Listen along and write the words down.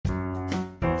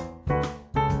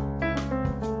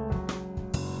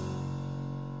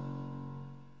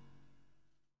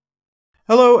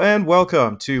Hello and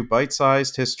welcome to Bite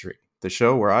Sized History, the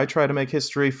show where I try to make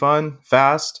history fun,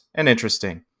 fast, and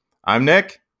interesting. I'm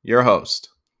Nick, your host.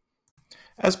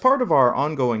 As part of our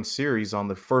ongoing series on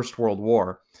the First World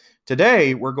War,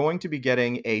 today we're going to be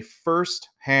getting a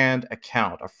first-hand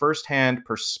account, a first-hand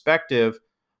perspective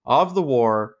of the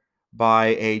war by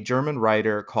a German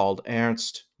writer called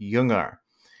Ernst Jünger.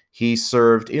 He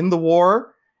served in the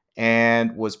war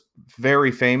and was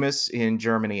very famous in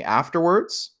Germany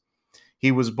afterwards.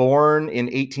 He was born in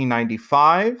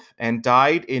 1895 and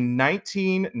died in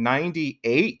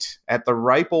 1998 at the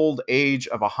ripe old age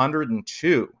of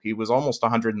 102. He was almost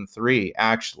 103,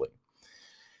 actually.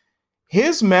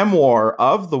 His memoir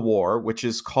of the war, which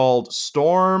is called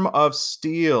Storm of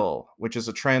Steel, which is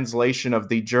a translation of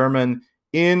the German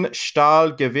In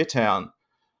Stahlgewittern,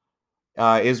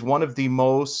 is one of the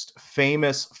most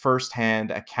famous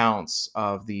firsthand accounts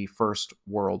of the First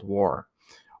World War.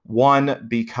 One,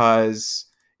 because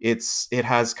it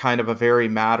has kind of a very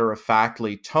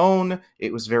matter-of-factly tone.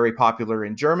 It was very popular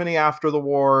in Germany after the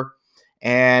war.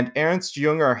 And Ernst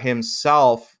Jünger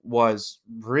himself was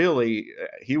really,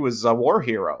 he was a war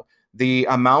hero. The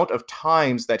amount of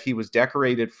times that he was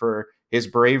decorated for his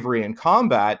bravery in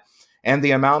combat and the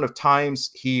amount of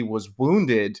times he was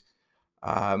wounded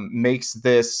makes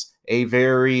this a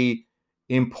very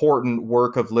important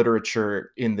work of literature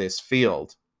in this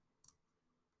field.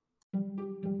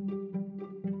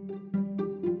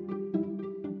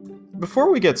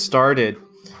 Before we get started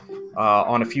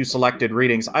on a few selected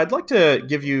readings, I'd like to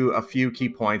give you a few key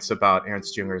points about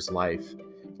Ernst Jünger's life.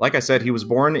 Like I said, he was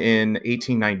born in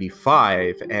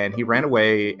 1895, and he ran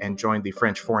away and joined the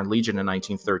French Foreign Legion in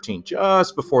 1913,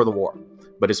 just before the war,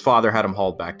 but his father had him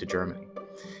hauled back to Germany.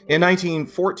 In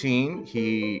 1914,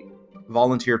 he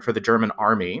volunteered for the German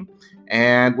army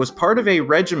and was part of a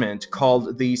regiment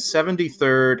called the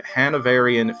 73rd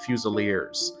Hanoverian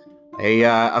Fusiliers.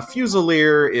 A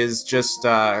fusilier is just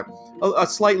a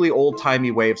slightly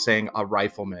old-timey way of saying a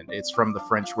rifleman. It's from the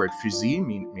French word fusil,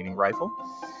 meaning rifle.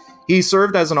 He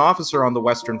served as an officer on the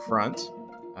Western Front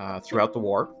throughout the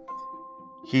war.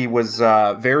 He was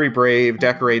very brave,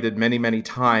 decorated many, many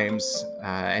times,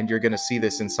 and you're going to see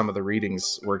this in some of the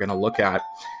readings we're going to look at.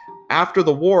 After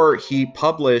the war, he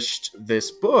published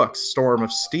this book, Storm of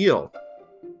Steel,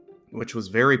 which was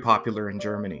very popular in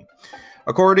Germany.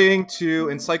 According to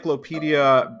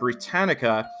Encyclopedia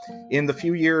Britannica, in the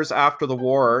few years after the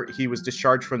war, he was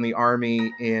discharged from the army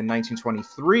in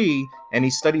 1923, and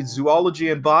he studied zoology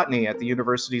and botany at the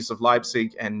universities of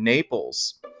Leipzig and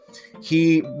Naples.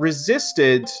 He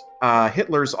resisted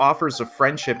Hitler's offers of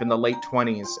friendship in the late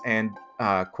 20s and,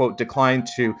 quote, declined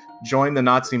to join the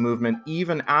Nazi movement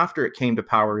even after it came to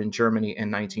power in Germany in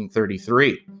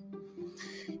 1933.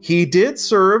 He did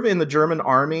serve in the German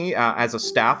army as a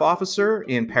staff officer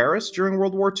in Paris during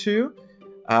World War II.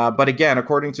 But again,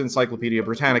 according to Encyclopedia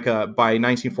Britannica, by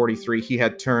 1943, he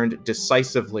had turned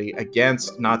decisively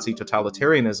against Nazi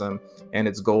totalitarianism and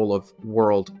its goal of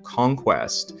world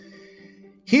conquest.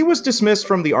 He was dismissed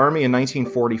from the army in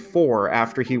 1944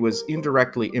 after he was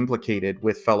indirectly implicated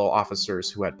with fellow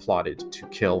officers who had plotted to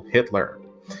kill Hitler.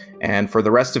 And for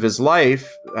the rest of his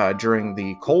life, during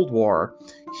the Cold War,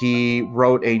 he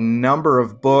wrote a number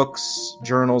of books,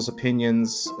 journals,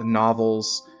 opinions,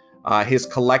 novels. His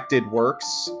collected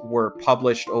works were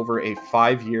published over a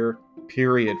 5-year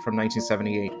period from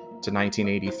 1978 to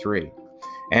 1983.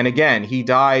 And again, he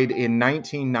died in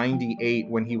 1998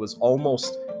 when he was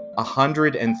almost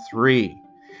 103.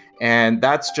 And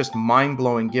that's just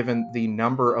mind-blowing given the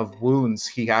number of wounds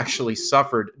he actually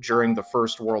suffered during the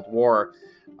First World War.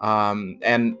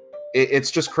 And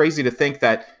it's just crazy to think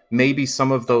that maybe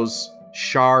some of those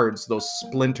shards, those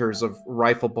splinters of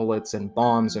rifle bullets and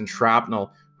bombs and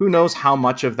shrapnel, who knows how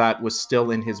much of that was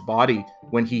still in his body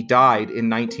when he died in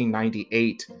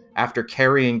 1998 after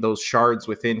carrying those shards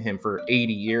within him for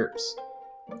 80 years.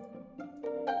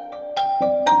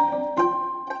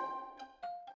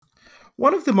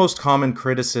 One of the most common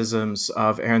criticisms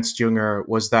of Ernst Jünger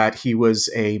was that he was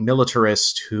a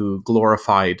militarist who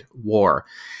glorified war.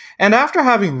 And after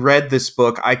having read this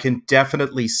book, I can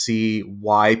definitely see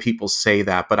why people say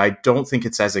that, but I don't think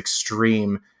it's as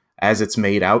extreme as it's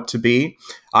made out to be.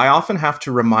 I often have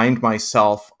to remind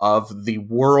myself of the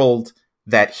world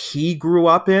that he grew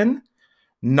up in,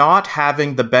 not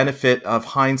having the benefit of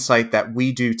hindsight that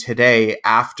we do today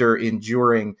after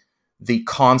enduring the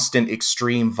constant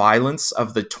extreme violence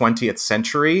of the 20th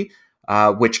century,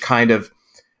 which kind of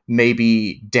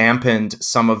maybe dampened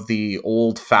some of the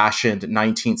old-fashioned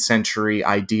 19th century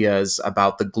ideas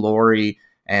about the glory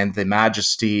and the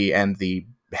majesty and the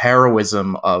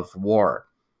heroism of war.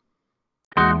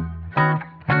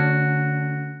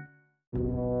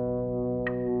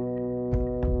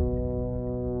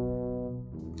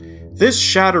 This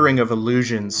shattering of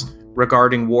illusions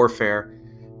regarding warfare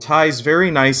ties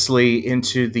very nicely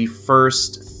into the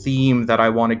first theme that I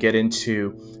want to get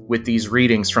into with these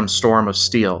readings from Storm of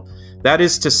Steel. That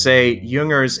is to say,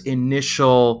 Junger's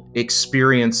initial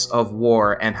experience of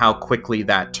war and how quickly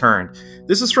that turned.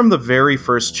 This is from the very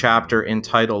first chapter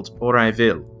entitled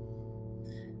Orainville.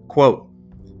 Quote,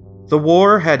 "The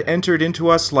war had entered into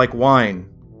us like wine.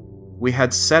 We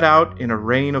had set out in a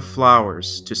rain of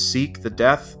flowers to seek the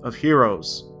death of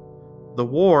heroes. The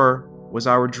war was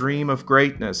our dream of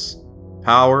greatness,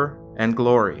 power, and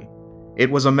glory.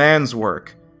 It was a man's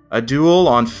work, a duel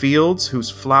on fields whose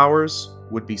flowers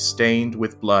would be stained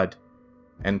with blood."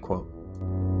 End quote.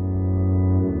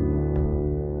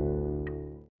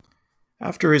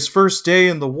 After his first day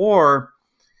in the war,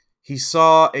 he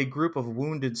saw a group of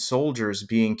wounded soldiers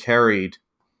being carried.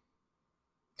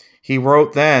 He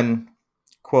wrote then,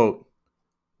 quote,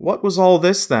 "What was all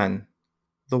this then?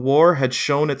 The war had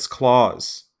shown its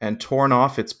claws and torn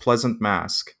off its pleasant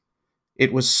mask.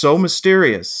 It was so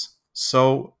mysterious,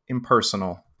 so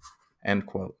impersonal." End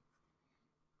quote.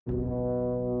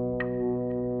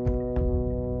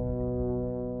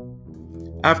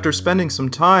 After spending some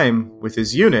time with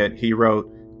his unit, he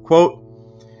wrote, quote,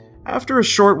 "After a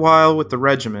short while with the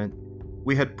regiment,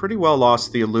 we had pretty well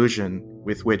lost the illusion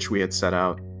with which we had set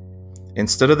out.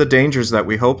 Instead of the dangers that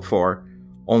we hoped for,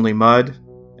 only mud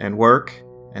and work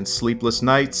and sleepless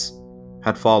nights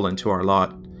had fallen to our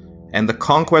lot, and the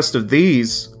conquest of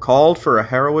these called for a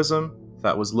heroism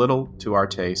that was little to our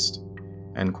taste."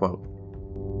 End quote.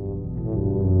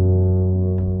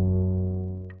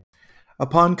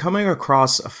 Upon coming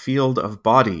across a field of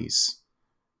bodies,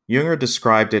 Junger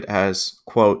described it as,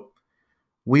 quote,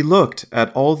 "We looked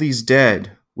at all these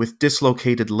dead with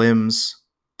dislocated limbs,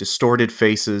 distorted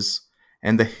faces,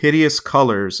 and the hideous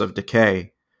colors of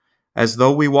decay, as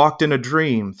though we walked in a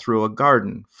dream through a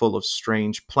garden full of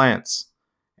strange plants,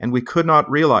 and we could not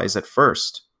realize at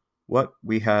first what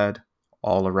we had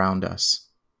all around us."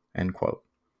 End quote.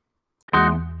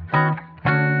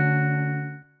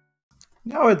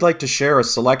 Now I'd like to share a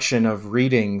selection of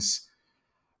readings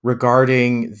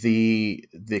regarding the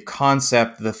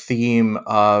concept, the theme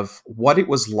of what it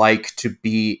was like to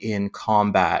be in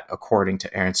combat, according to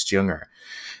Ernst Junger.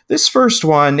 This first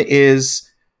one is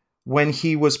when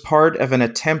he was part of an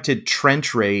attempted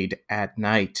trench raid at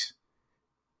night,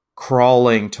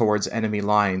 crawling towards enemy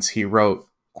lines. He wrote,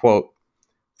 quote,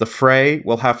 "The fray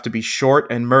will have to be short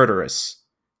and murderous.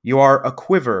 You are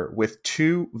aquiver with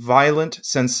two violent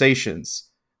sensations,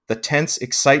 the tense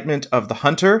excitement of the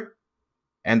hunter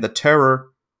and the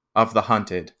terror of the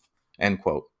hunted." End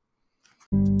quote.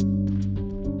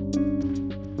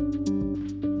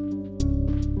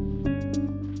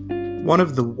 One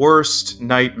of the worst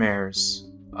nightmares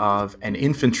of an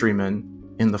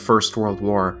infantryman in the First World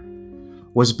War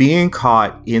was being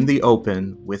caught in the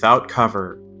open without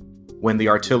cover when the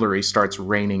artillery starts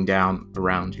raining down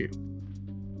around you.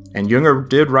 And Junger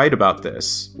did write about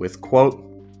this with, quote,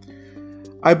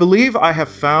 "I believe I have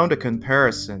found a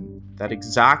comparison that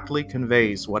exactly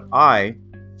conveys what I,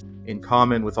 in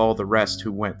common with all the rest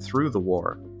who went through the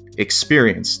war,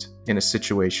 experienced in a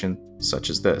situation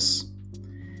such as this.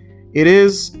 It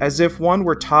is as if one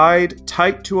were tied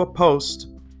tight to a post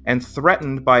and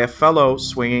threatened by a fellow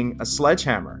swinging a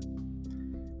sledgehammer.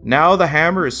 Now the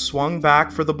hammer is swung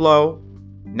back for the blow.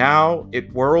 Now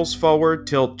it whirls forward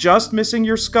till, just missing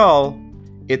your skull,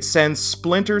 it sends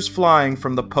splinters flying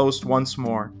from the post once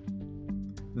more.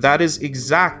 That is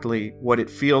exactly what it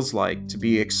feels like to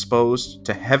be exposed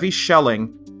to heavy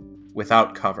shelling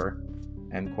without cover."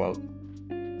 End quote.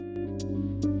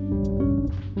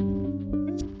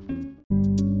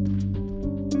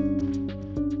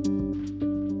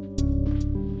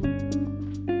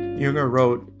 Junger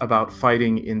wrote about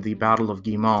fighting in the Battle of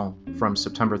Guillemont from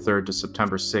September 3rd to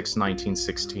September 6,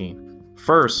 1916.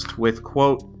 First, with,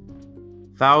 quote,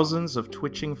 "Thousands of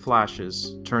twitching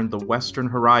flashes turned the western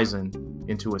horizon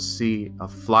into a sea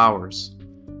of flowers."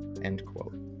 End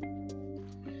quote.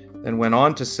 Then went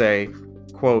on to say,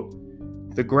 quote,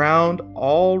 "The ground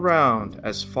all round,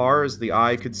 as far as the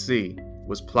eye could see,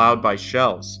 was plowed by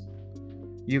shells.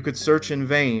 You could search in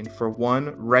vain for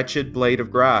one wretched blade of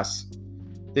grass.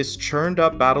 This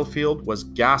churned-up battlefield was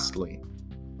ghastly.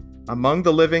 Among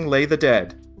the living lay the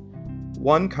dead.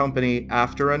 One company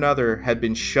after another had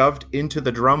been shoved into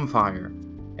the drum fire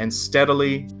and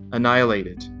steadily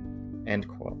annihilated." End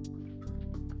quote.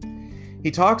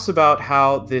 He talks about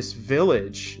how this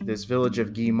village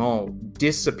of Guillemont,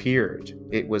 disappeared.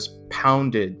 It was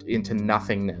pounded into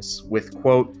nothingness with,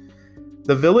 quote,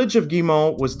 The village of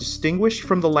Guimont was distinguished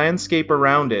from the landscape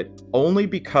around it only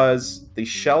because the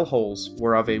shell holes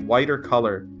were of a whiter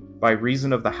color by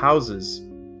reason of the houses,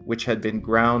 which had been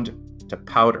ground to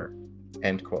powder.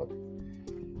 End quote.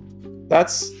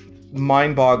 That's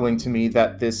mind-boggling to me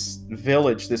that this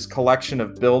village, this collection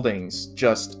of buildings,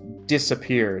 just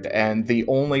disappeared, and the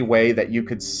only way that you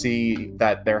could see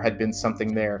that there had been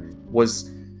something there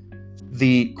was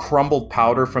the crumbled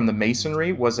powder from the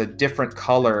masonry was a different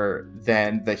color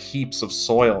than the heaps of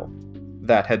soil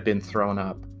that had been thrown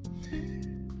up.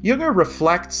 Junger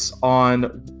reflects on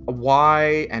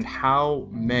why and how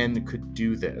men could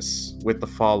do this with the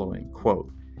following,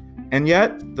 quote, "And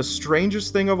yet, the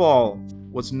strangest thing of all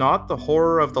was not the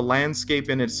horror of the landscape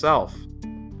in itself,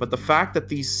 but the fact that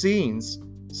these scenes,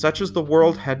 such as the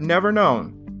world had never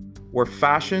known, were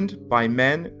fashioned by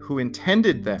men who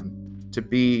intended them to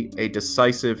be a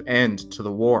decisive end to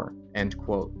the war." End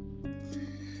quote.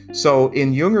 So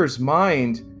in Junger's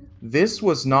mind, this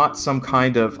was not some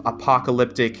kind of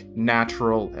apocalyptic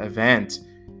natural event.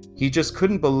 He just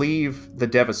couldn't believe the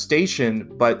devastation,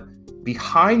 but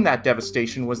behind that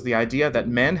devastation was the idea that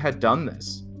men had done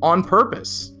this on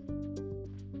purpose.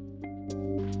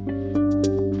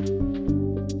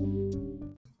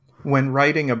 When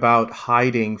writing about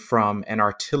hiding from an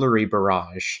artillery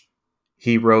barrage,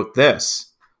 he wrote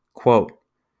this, quote,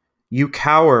 "You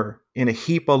cower in a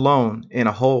heap alone in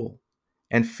a hole,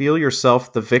 and feel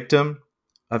yourself the victim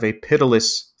of a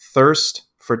pitiless thirst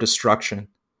for destruction.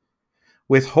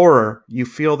 With horror, you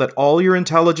feel that all your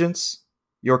intelligence,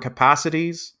 your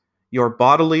capacities, your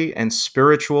bodily and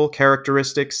spiritual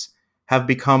characteristics have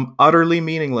become utterly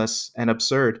meaningless and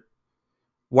absurd.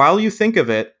 While you think of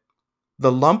it,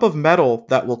 the lump of metal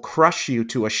that will crush you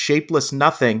to a shapeless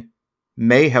nothing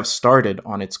may have started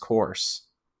on its course."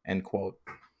 End quote.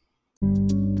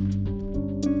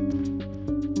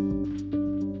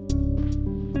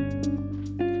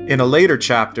 In a later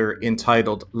chapter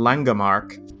entitled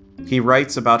Langemark, he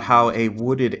writes about how a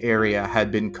wooded area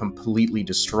had been completely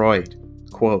destroyed.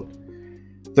 Quote,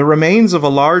 "The remains of a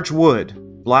large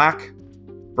wood, black,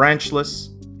 branchless,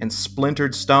 and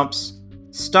splintered stumps,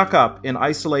 stuck up in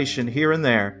isolation here and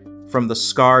there from the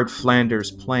scarred Flanders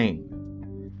plain.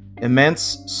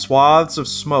 Immense swaths of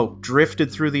smoke drifted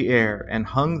through the air and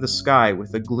hung the sky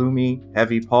with a gloomy,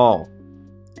 heavy pall.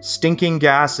 Stinking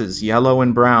gases, yellow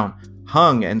and brown,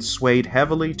 hung and swayed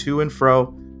heavily to and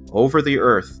fro over the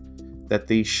earth that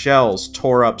the shells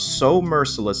tore up so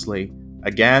mercilessly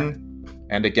again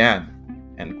and again."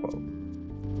 End quote.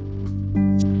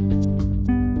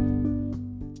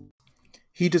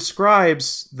 He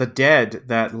describes the dead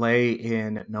that lay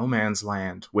in no man's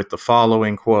land with the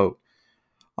following quote,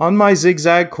 "On my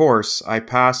zigzag course, I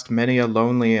passed many a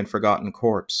lonely and forgotten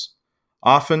corpse.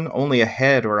 Often only a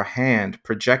head or a hand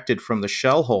projected from the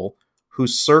shell hole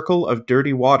whose circle of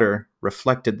dirty water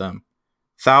reflected them.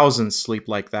 Thousands sleep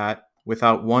like that,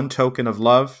 without one token of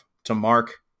love to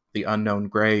mark the unknown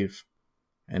grave."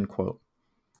 End quote.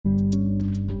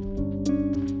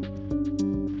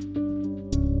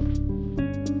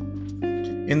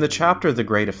 In the chapter The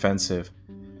Great Offensive,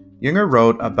 Junger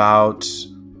wrote about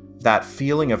that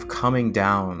feeling of coming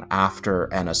down after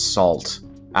an assault,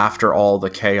 after all the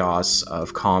chaos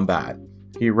of combat.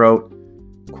 He wrote,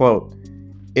 quote,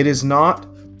 "It is not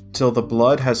till the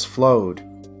blood has flowed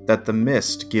that the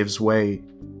mist gives way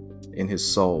in his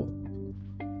soul.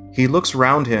 He looks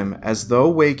round him as though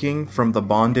waking from the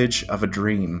bondage of a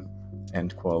dream."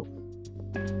 End quote.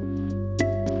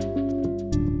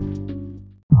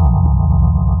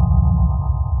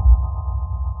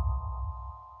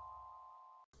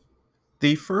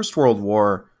 The First World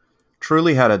War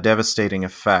truly had a devastating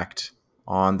effect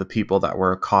on the people that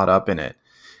were caught up in it.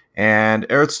 And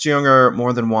Ernst Junger,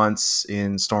 more than once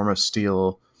in Storm of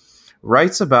Steel,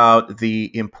 writes about the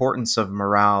importance of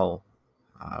morale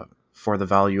for the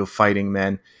value of fighting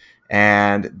men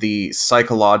and the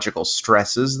psychological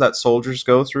stresses that soldiers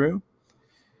go through.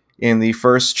 In the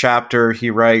first chapter,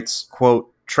 he writes,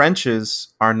 quote, "Trenches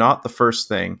are not the first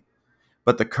thing,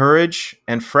 but the courage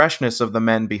and freshness of the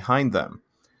men behind them.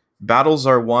 Battles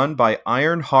are won by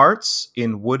iron hearts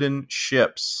in wooden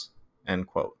ships." End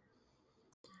quote.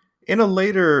 In a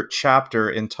later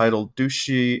chapter entitled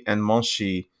Duchy and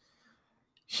Monchy,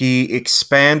 he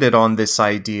expanded on this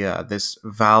idea, this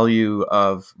value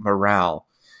of morale,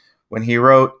 when he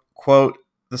wrote, quote,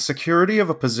 "The security of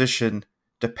a position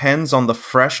depends on the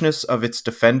freshness of its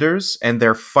defenders and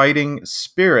their fighting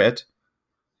spirit,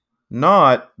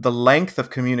 not the length of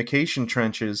communication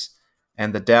trenches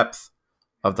and the depth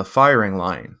of the firing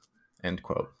line." End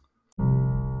quote.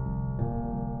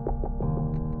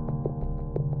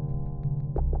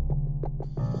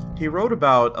 he wrote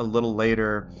about a little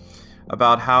later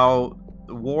about how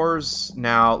wars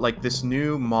now, like this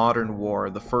new modern war,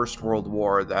 the First World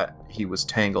War that he was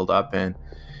tangled up in,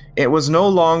 it was no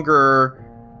longer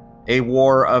a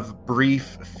war of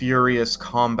brief, furious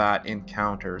combat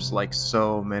encounters like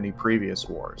so many previous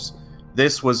wars.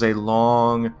 This was a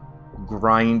long,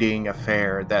 grinding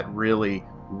affair that really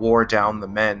wore down the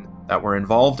men that were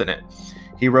involved in it.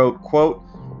 He wrote, quote,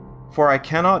 "For I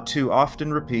cannot too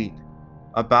often repeat,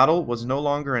 a battle was no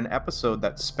longer an episode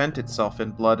that spent itself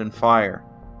in blood and fire.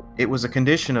 It was a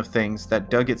condition of things that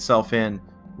dug itself in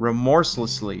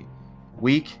remorselessly,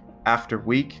 week after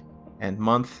week and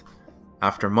month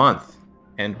after month,"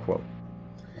 end quote.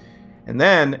 And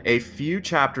then a few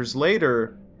chapters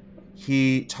later,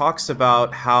 he talks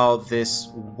about how this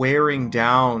wearing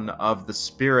down of the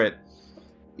spirit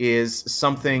is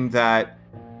something that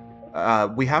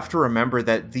we have to remember,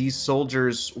 that these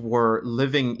soldiers were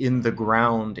living in the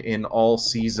ground in all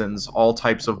seasons, all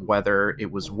types of weather. It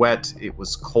was wet, it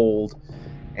was cold,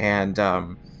 and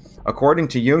according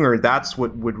to Junger, that's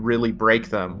what would really break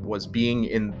them, was being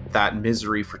in that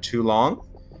misery for too long.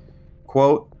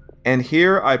 Quote, "And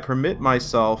here I permit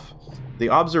myself the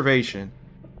observation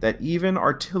that even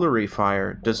artillery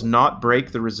fire does not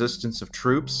break the resistance of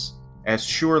troops as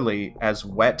surely as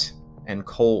wet and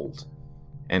cold,"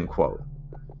 end quote.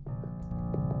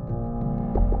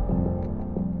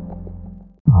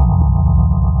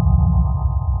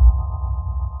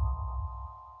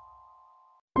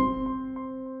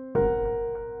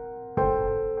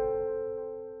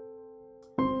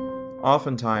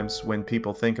 Oftentimes, when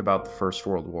people think about the First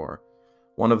World War,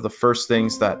 one of the first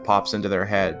things that pops into their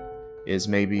head is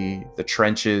maybe the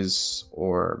trenches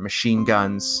or machine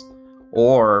guns,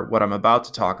 or what I'm about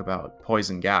to talk about,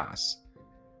 poison gas.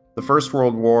 The First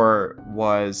World War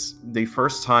was the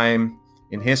first time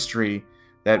in history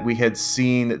that we had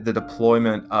seen the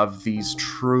deployment of these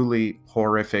truly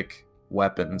horrific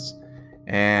weapons.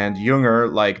 And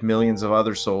Junger, like millions of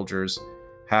other soldiers,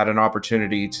 had an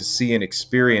opportunity to see and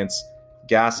experience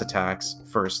gas attacks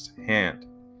firsthand.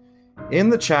 In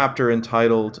the chapter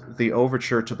entitled "The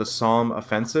Overture to the Somme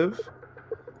Offensive,"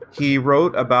 he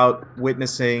wrote about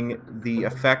witnessing the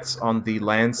effects on the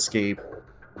landscape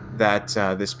that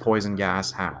this poison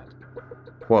gas had.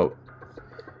 Quote,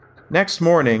 "Next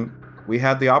morning, we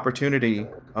had the opportunity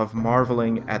of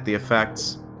marveling at the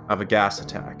effects of a gas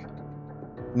attack.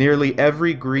 Nearly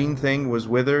every green thing was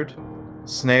withered,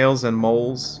 snails and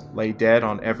moles lay dead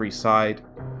on every side,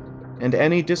 and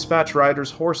any dispatch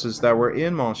riders' horses that were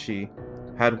in Monchy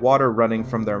had water running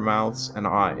from their mouths and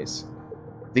eyes.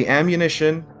 The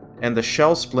ammunition and the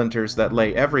shell splinters that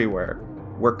lay everywhere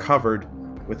were covered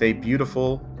with a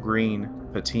beautiful green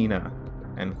patina,"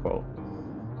 end quote.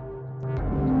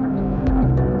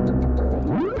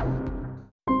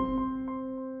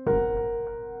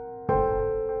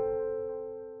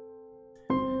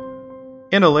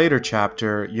 In a later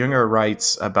chapter, Junger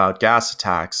writes about gas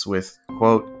attacks with,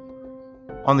 quote,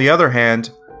 "On the other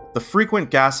hand, the frequent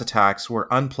gas attacks were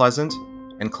unpleasant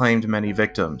and claimed many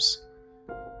victims.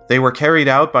 They were carried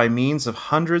out by means of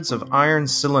hundreds of iron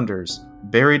cylinders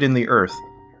buried in the earth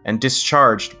and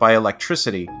discharged by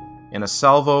electricity in a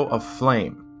salvo of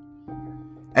flame.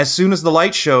 As soon as the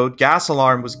light showed, gas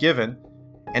alarm was given,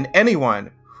 and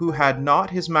anyone who had not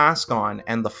his mask on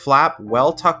and the flap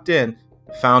well tucked in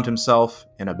found himself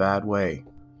in a bad way.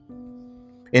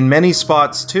 In many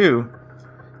spots, too,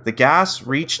 the gas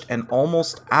reached an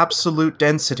almost absolute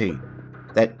density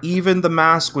that even the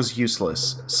mask was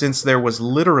useless, since there was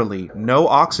literally no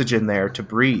oxygen there to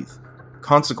breathe.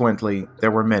 Consequently,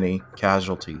 there were many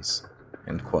casualties,"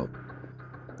 end quote.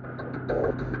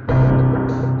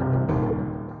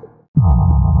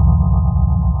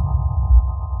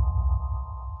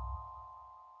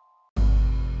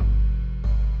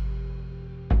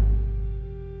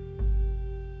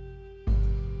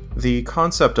 The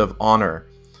concept of honor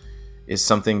is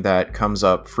something that comes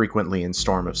up frequently in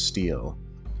Storm of Steel.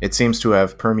 It seems to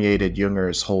have permeated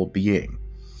Junger's whole being.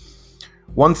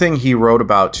 One thing he wrote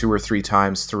about 2 or 3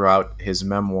 times throughout his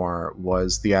memoir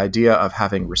was the idea of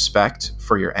having respect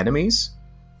for your enemies.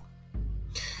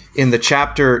 In the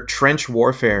chapter Trench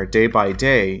Warfare Day by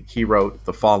Day, he wrote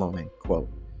the following, quote,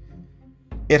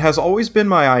 "It has always been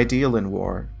my ideal in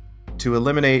war to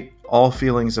eliminate all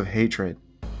feelings of hatred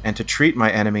and to treat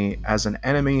my enemy as an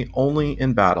enemy only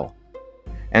in battle,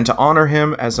 and to honor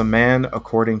him as a man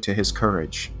according to his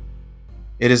courage.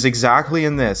 It is exactly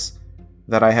in this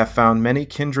that I have found many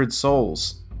kindred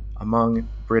souls among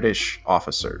British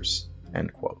officers,"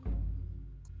 end quote.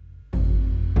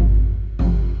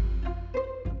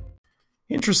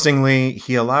 In Interestingly,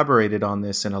 he elaborated on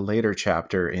this in a later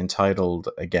chapter entitled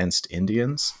Against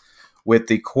Indians, with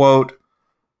the quote,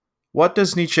 "What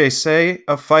does Nietzsche say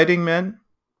of fighting men?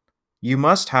 You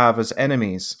must have as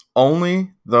enemies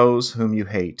only those whom you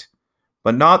hate,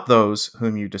 but not those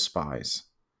whom you despise.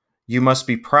 You must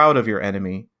be proud of your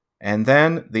enemy, and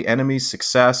then the enemy's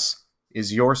success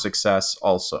is your success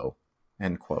also."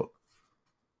 End quote.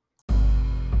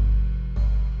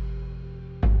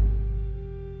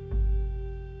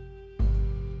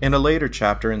 In a later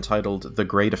chapter entitled The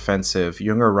Great Offensive,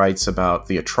 Junger writes about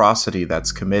the atrocity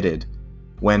that's committed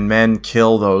when men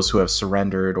kill those who have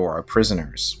surrendered or are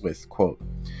prisoners, with, quote,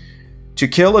 "To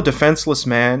kill a defenseless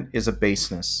man is a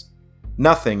baseness.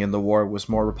 Nothing in the war was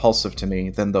more repulsive to me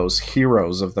than those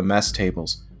heroes of the mess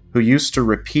tables who used to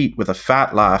repeat with a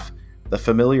fat laugh the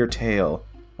familiar tale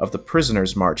of the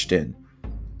prisoners marched in.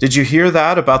 Did you hear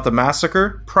that about the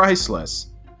massacre?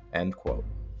 Priceless." End quote.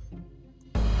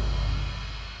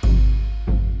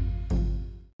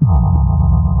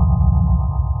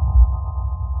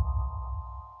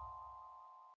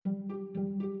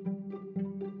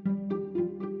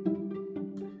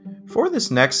 For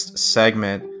this next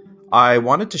segment, I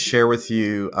wanted to share with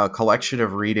you a collection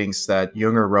of readings that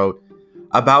Junger wrote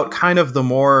about kind of the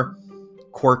more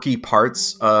quirky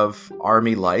parts of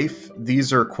Army life.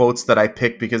 These are quotes that I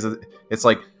picked because it's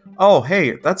like, oh,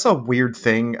 hey, that's a weird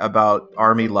thing about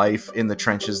Army life in the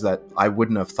trenches that I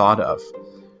wouldn't have thought of.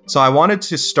 So I wanted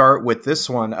to start with this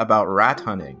one about rat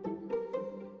hunting.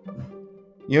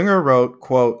 Junger wrote,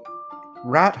 quote,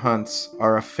 "Rat hunts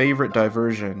are a favorite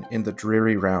diversion in the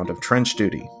dreary round of trench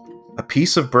duty. A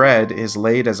piece of bread is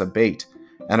laid as a bait,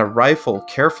 and a rifle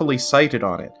carefully sighted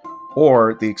on it,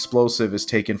 or the explosive is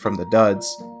taken from the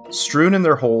duds, strewn in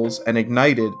their holes and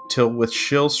ignited till with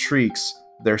shrill shrieks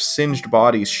their singed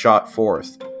bodies shot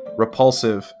forth,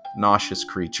 repulsive, nauseous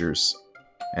creatures."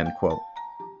 End quote.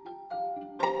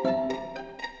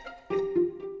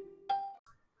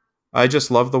 I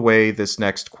just love the way this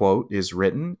next quote is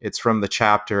written. It's from the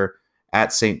chapter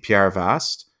At St. Pierre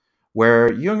Vaast, where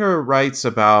Junger writes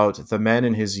about the men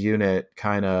in his unit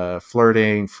kind of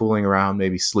flirting, fooling around,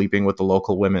 maybe sleeping with the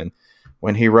local women,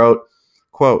 when he wrote,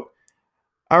 quote,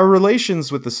 "Our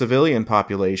relations with the civilian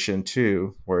population,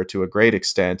 too, were to a great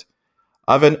extent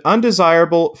of an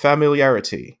undesirable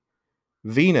familiarity.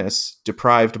 Venus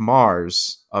deprived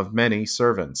Mars of many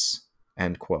servants."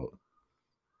 End quote.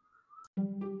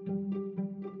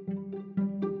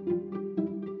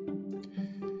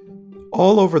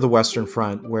 All over the Western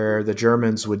Front, where the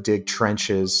Germans would dig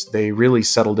trenches, they really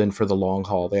settled in for the long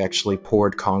haul. They actually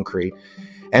poured concrete.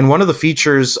 And one of the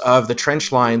features of the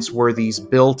trench lines were these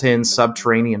built-in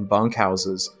subterranean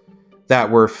bunkhouses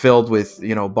that were filled with,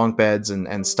 bunk beds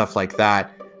and stuff like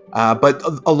that. But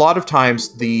a lot of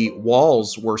times the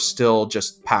walls were still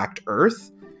just packed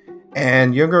earth.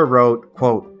 And Junger wrote,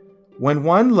 quote, "When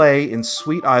one lay in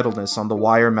sweet idleness on the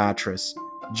wire mattress,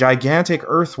 gigantic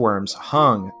earthworms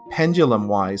hung,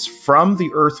 pendulum-wise, from the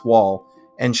earth wall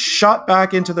and shot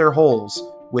back into their holes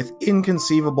with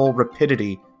inconceivable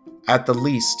rapidity at the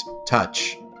least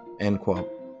touch." End quote.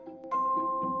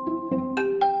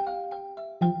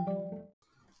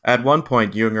 At one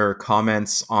point, Junger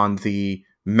comments on the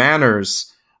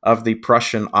manners of the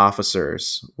Prussian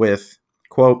officers with,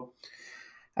 quote,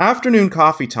 "Afternoon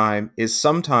coffee time is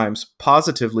sometimes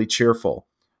positively cheerful.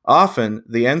 Often,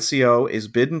 the NCO is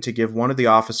bidden to give one of the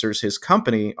officers his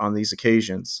company on these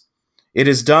occasions. It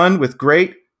is done with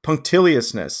great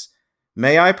punctiliousness.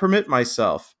 May I permit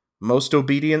myself? Most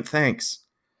obedient thanks.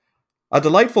 A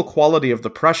delightful quality of the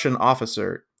Prussian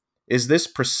officer is this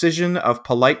precision of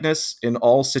politeness in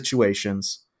all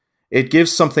situations. It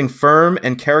gives something firm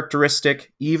and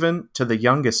characteristic even to the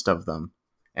youngest of them."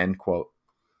 End quote.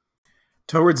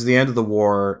 Towards the end of the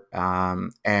war,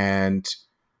 and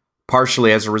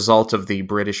partially as a result of the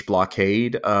British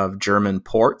blockade of German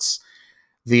ports,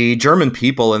 the German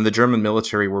people and the German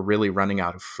military were really running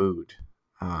out of food.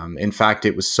 In fact,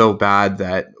 it was so bad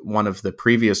that one of the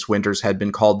previous winters had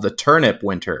been called the turnip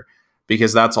winter,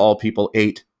 because that's all people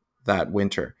ate that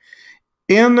winter.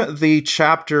 In the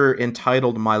chapter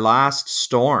entitled My Last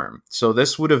Storm, so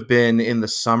this would have been in the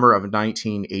summer of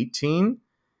 1918,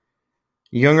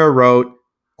 Junger wrote,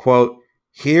 quote,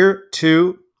 "Here,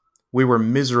 too, we were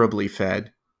miserably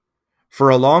fed. For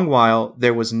a long while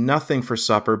there was nothing for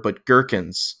supper but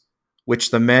gherkins,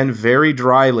 which the men very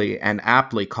dryly and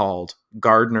aptly called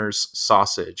gardener's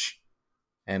sausage."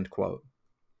 End quote.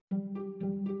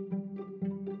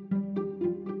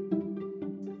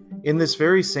 In this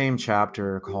very same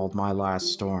chapter called My Last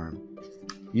Storm,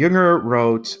 Junger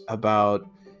wrote about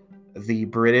the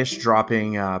British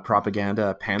dropping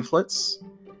propaganda pamphlets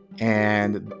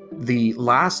And the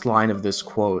last line of this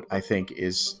quote, I think,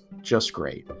 is just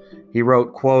great. He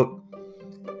wrote, quote,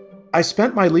 "I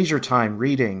spent my leisure time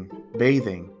reading,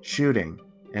 bathing, shooting,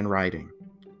 and writing.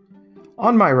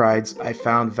 On my rides, I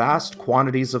found vast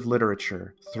quantities of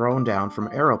literature thrown down from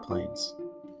aeroplanes.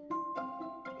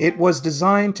 It was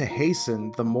designed to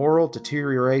hasten the moral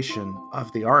deterioration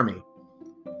of the army.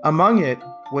 Among it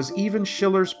was even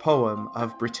Schiller's poem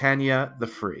of Britannia the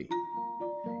Free.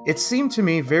 It seemed to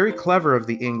me very clever of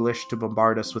the English to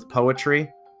bombard us with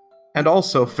poetry, and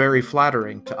also very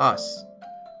flattering to us.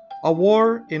 A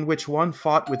war in which one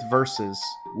fought with verses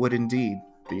would indeed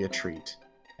be a treat."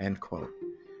 End quote.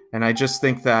 And I just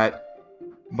think that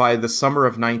by the summer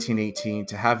of 1918,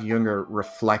 to have Junger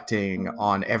reflecting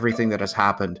on everything that has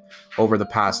happened over the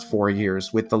past 4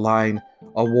 years with the line,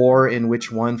 "A war in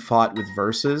which one fought with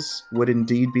verses would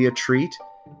indeed be a treat,"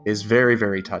 is very,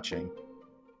 very touching.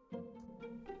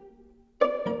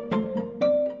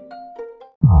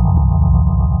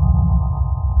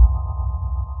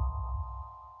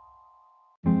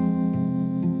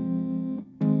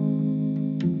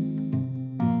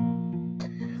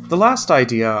 The last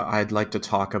idea I'd like to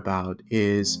talk about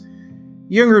is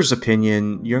Junger's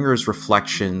opinion, Junger's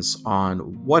reflections on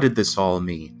what did this all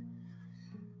mean.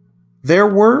 There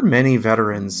were many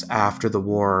veterans after the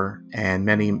war and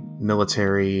many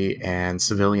military and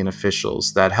civilian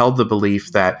officials that held the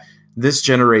belief that this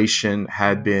generation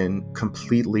had been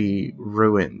completely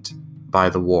ruined by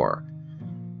the war.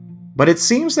 But it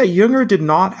seems that Junger did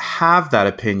not have that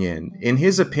opinion. In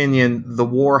his opinion, the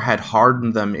war had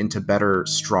hardened them into better,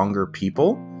 stronger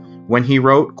people. When he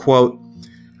wrote, quote,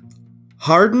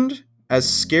 "Hardened as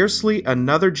scarcely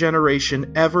another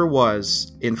generation ever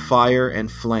was in fire and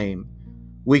flame,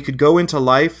 we could go into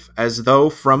life as though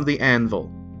from the anvil,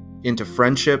 into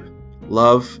friendship,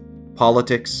 love,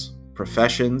 politics,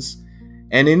 professions,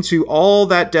 and into all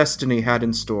that destiny had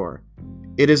in store.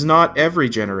 It is not every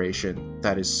generation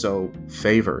that is so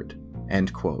favored."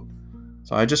 End quote.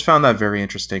 So I just found that very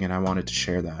interesting and I wanted to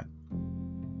share that.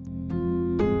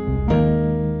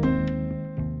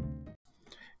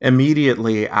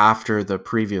 Immediately after the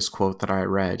previous quote that I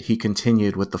read, he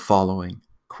continued with the following,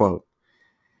 quote,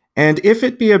 "And if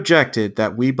it be objected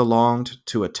that we belonged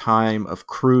to a time of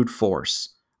crude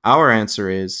force, our answer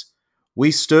is, we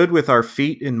stood with our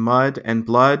feet in mud and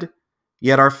blood,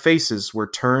 yet our faces were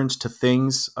turned to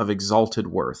things of exalted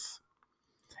worth.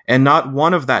 And not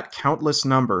one of that countless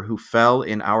number who fell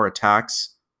in our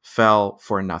attacks fell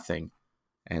for nothing."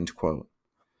 End quote.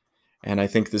 And I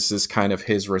think this is kind of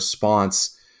his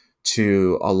response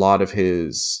to a lot of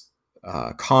his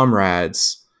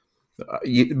comrades,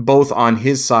 both on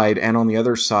his side and on the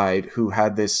other side, who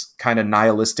had this kind of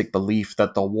nihilistic belief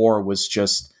that the war was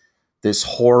just this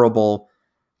horrible,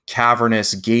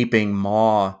 cavernous, gaping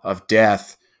maw of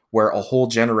death where a whole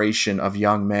generation of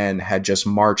young men had just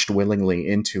marched willingly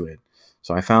into it.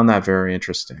 So I found that very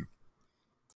interesting.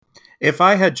 If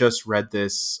I had just read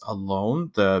this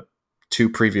alone, the two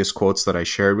previous quotes that I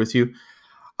shared with you,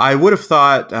 I would have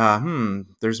thought,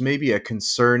 there's maybe a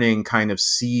concerning kind of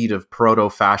seed of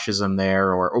proto-fascism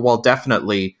there, or well,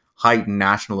 definitely heightened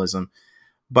nationalism.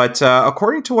 But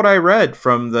according to what I read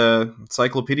from the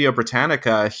Encyclopedia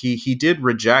Britannica, he did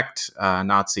reject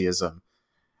Nazism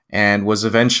and was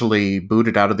eventually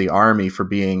booted out of the army for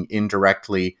being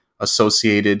indirectly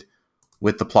associated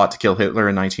with the plot to kill Hitler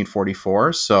in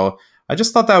 1944. So I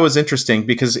just thought that was interesting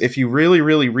because if you really,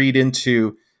 really read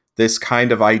into this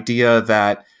kind of idea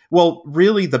that, well,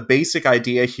 really the basic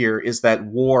idea here is that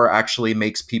war actually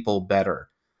makes people better.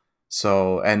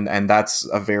 So, and that's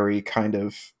a very kind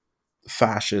of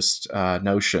fascist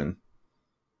notion.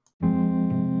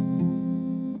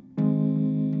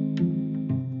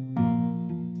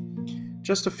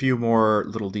 Just a few more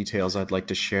little details I'd like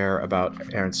to share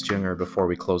about Ernst Junger before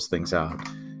we close things out.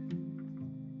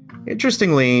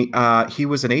 Interestingly, he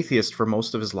was an atheist for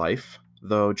most of his life,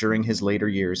 though during his later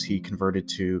years he converted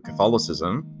to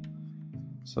Catholicism.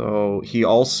 So he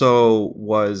also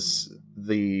was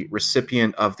the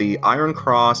recipient of the Iron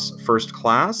Cross First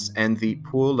Class and the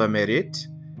Pour le Mérite,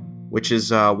 which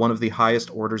is one of the highest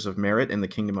orders of merit in the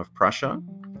Kingdom of Prussia.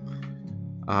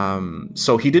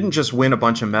 So he didn't just win a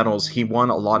bunch of medals, he won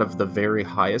a lot of the very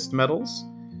highest medals.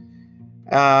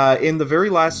 In the very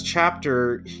last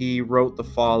chapter, he wrote the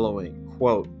following,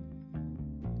 quote,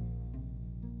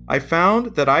 "I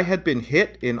found that I had been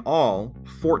hit in all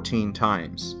 14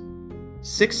 times.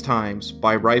 6 times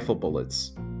by rifle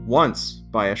bullets, once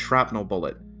by a shrapnel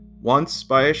bullet, once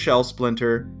by a shell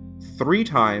splinter, 3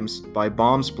 times by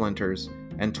bomb splinters,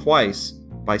 and twice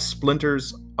by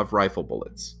splinters of rifle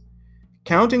bullets.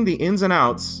 Counting the ins and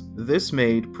outs, this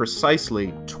made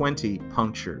precisely 20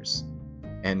 punctures.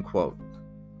 End quote.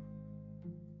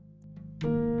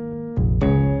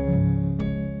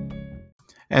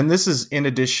 And this is in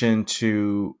addition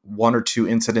to one or two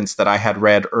incidents that I had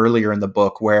read earlier in the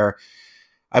book where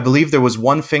I believe there was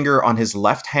one finger on his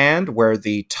left hand where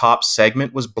the top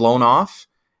segment was blown off.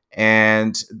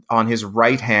 And on his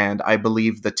right hand, I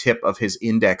believe the tip of his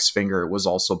index finger was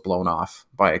also blown off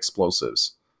by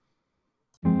explosives.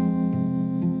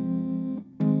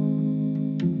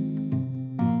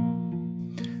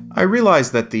 I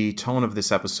realized that the tone of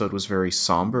this episode was very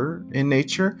somber in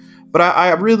nature, but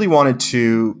I really wanted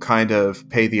to kind of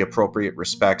pay the appropriate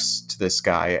respects to this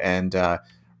guy and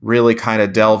really kind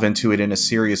of delve into it in a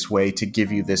serious way to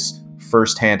give you this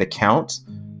firsthand account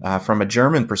from a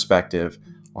German perspective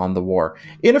on the war.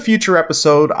 In a future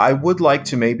episode, I would like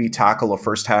to maybe tackle a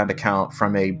firsthand account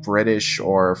from a British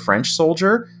or French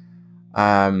soldier.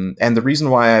 And the reason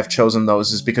why I've chosen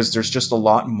those is because there's just a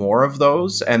lot more of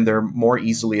those, and they're more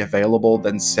easily available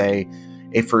than, say,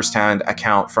 a firsthand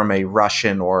account from a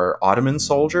Russian or Ottoman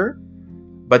soldier.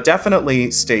 But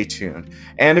definitely stay tuned.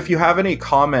 And if you have any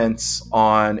comments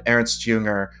on Ernst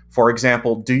Jünger, for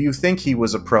example, do you think he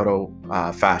was a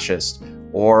proto-fascist?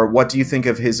 Or what do you think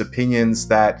of his opinions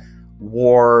that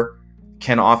war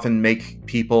can often make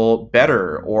people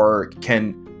better or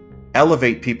can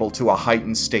elevate people to a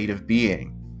heightened state of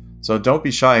being? So don't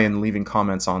be shy in leaving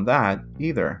comments on that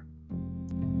either.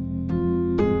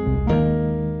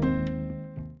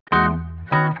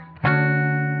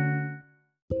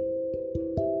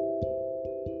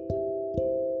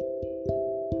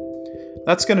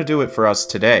 That's going to do it for us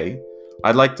today.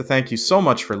 I'd like to thank you so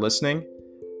much for listening.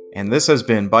 And this has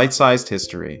been Bite-Sized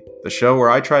History, the show where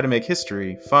I try to make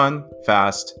history fun,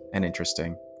 fast, and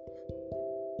interesting.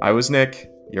 I was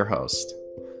Nick, your host.